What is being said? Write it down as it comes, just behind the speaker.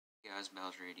guys,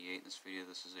 Bowser88. In this video,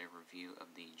 this is a review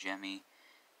of the Gemmy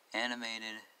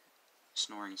animated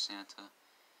Snoring Santa.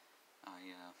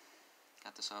 I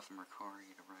got this off of Mercari.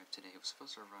 It arrived today. It was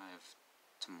supposed to arrive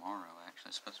tomorrow,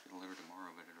 actually. It's supposed to be delivered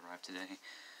tomorrow, but it arrived today.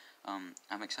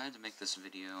 I'm excited to make this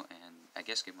video and I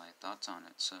guess give my thoughts on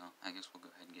it, so I guess we'll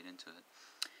go ahead and get into it.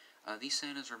 These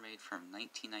Santas were made from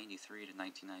 1993 to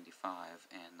 1995,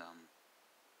 and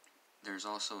there's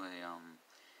also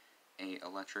a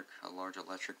large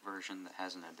electric version that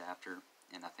has an adapter,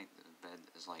 and I think the bed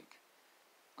is like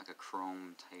a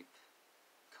chrome type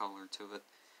color to it.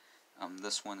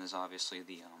 This one is obviously I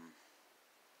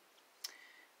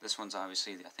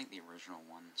think the original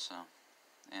one. So,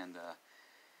 and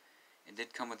it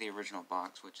did come with the original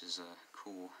box, which is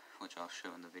cool, which I'll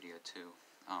show in the video too.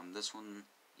 This one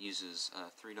uses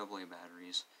 3 AA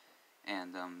batteries,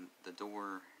 and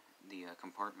the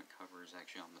compartment cover is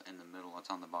actually in the middle. It's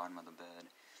on the bottom of the bed,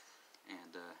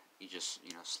 and you just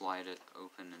slide it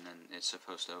open, and then it's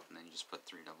supposed to open. Then you just put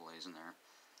 3 AA's in there,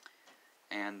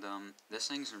 and this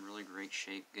thing's in really great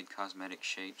shape, good cosmetic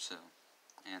shape. So,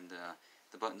 and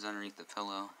the button's underneath the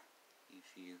pillow,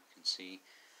 if you can see,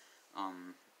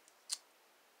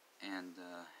 and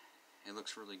it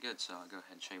looks really good. So I'll go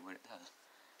ahead and show you what it does.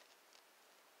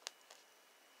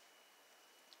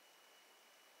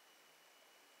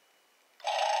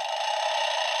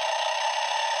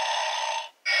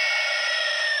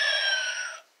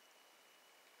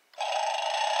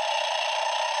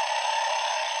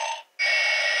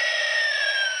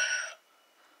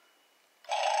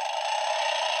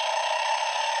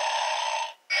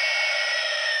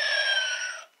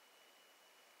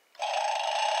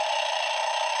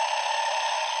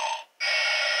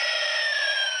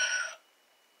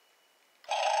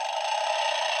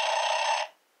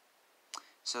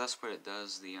 So that's what it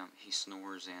does. He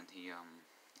snores, and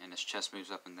and his chest moves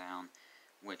up and down,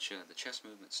 which the chest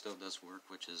movement still does work,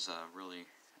 which is really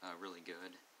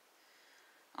good.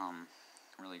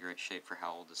 Really great shape for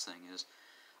how old this thing is.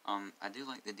 I do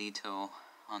like the detail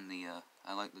on the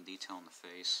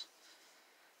face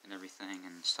and everything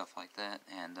and stuff like that,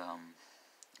 and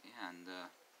yeah, and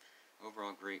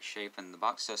overall great shape. And the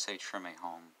box does say "Trim a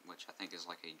Home," which I think is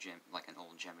like an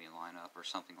old Gemmy lineup or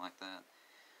something like that.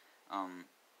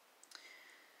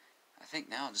 I think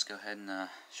now I'll just go ahead and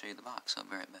show you the box. I'll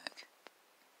be right back.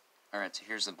 Alright, so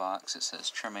here's the box. It says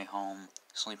 "Trim a Home,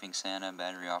 Sleeping Santa,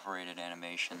 Battery Operated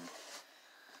Animation."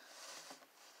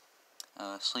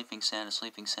 Sleeping Santa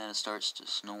starts to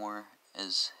snore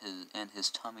as his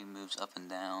tummy moves up and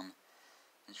down.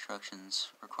 Instructions: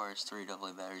 requires 3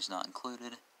 AA batteries not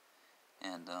included.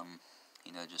 And,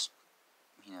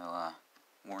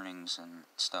 warnings and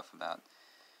stuff about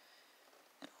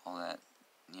all that.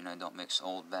 Don't mix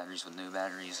old batteries with new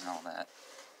batteries and all that.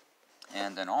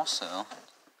 And then also,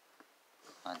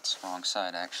 that's the wrong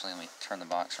side actually, let me turn the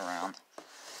box around.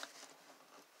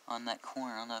 On that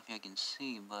corner, I don't know if you can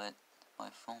see, but my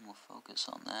phone will focus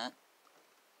on that.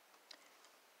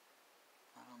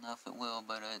 I don't know if it will,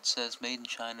 but it says "Made in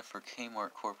China for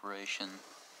Kmart Corporation."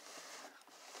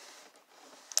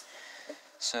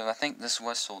 So I think this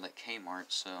was sold at Kmart,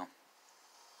 so,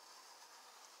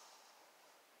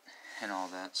 and all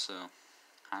that, so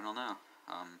I don't know.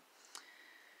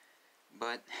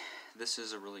 But this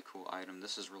is a really cool item.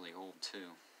 This is really old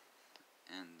too,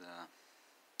 and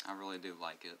I really do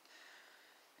like it.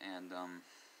 And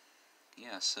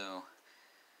yeah, so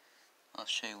I'll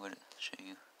show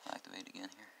you activate again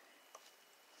here.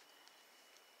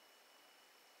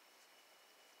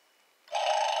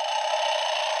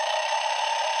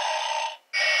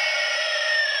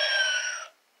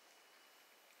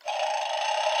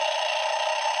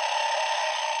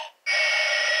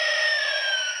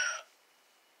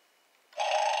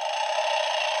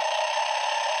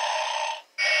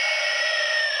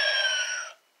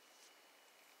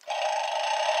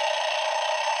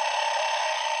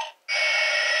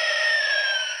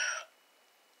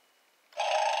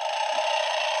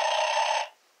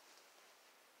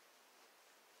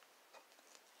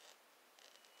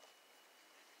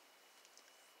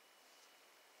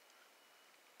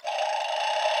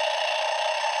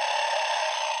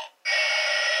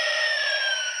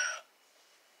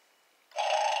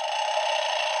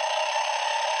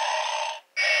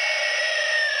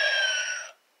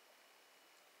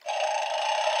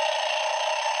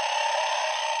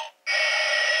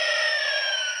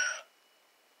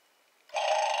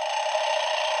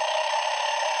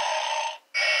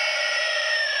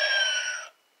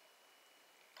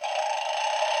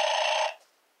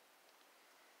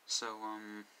 So,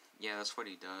 yeah, that's what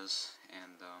he does,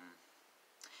 and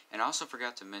I also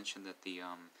forgot to mention that the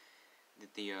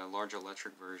The large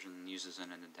electric version uses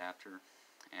an adapter,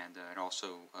 and it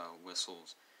also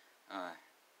whistles. I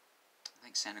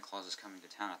think Santa Claus is coming to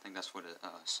town. I think that's what it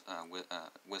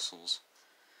whistles.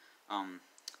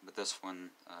 But this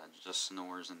one just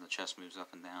snores and the chest moves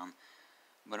up and down.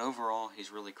 But overall,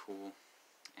 he's really cool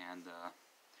and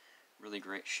really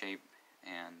great shape.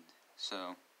 And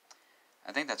so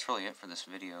I think that's really it for this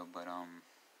video. But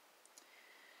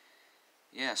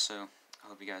yeah, so I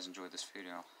hope you guys enjoyed this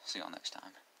video. See y'all next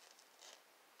time.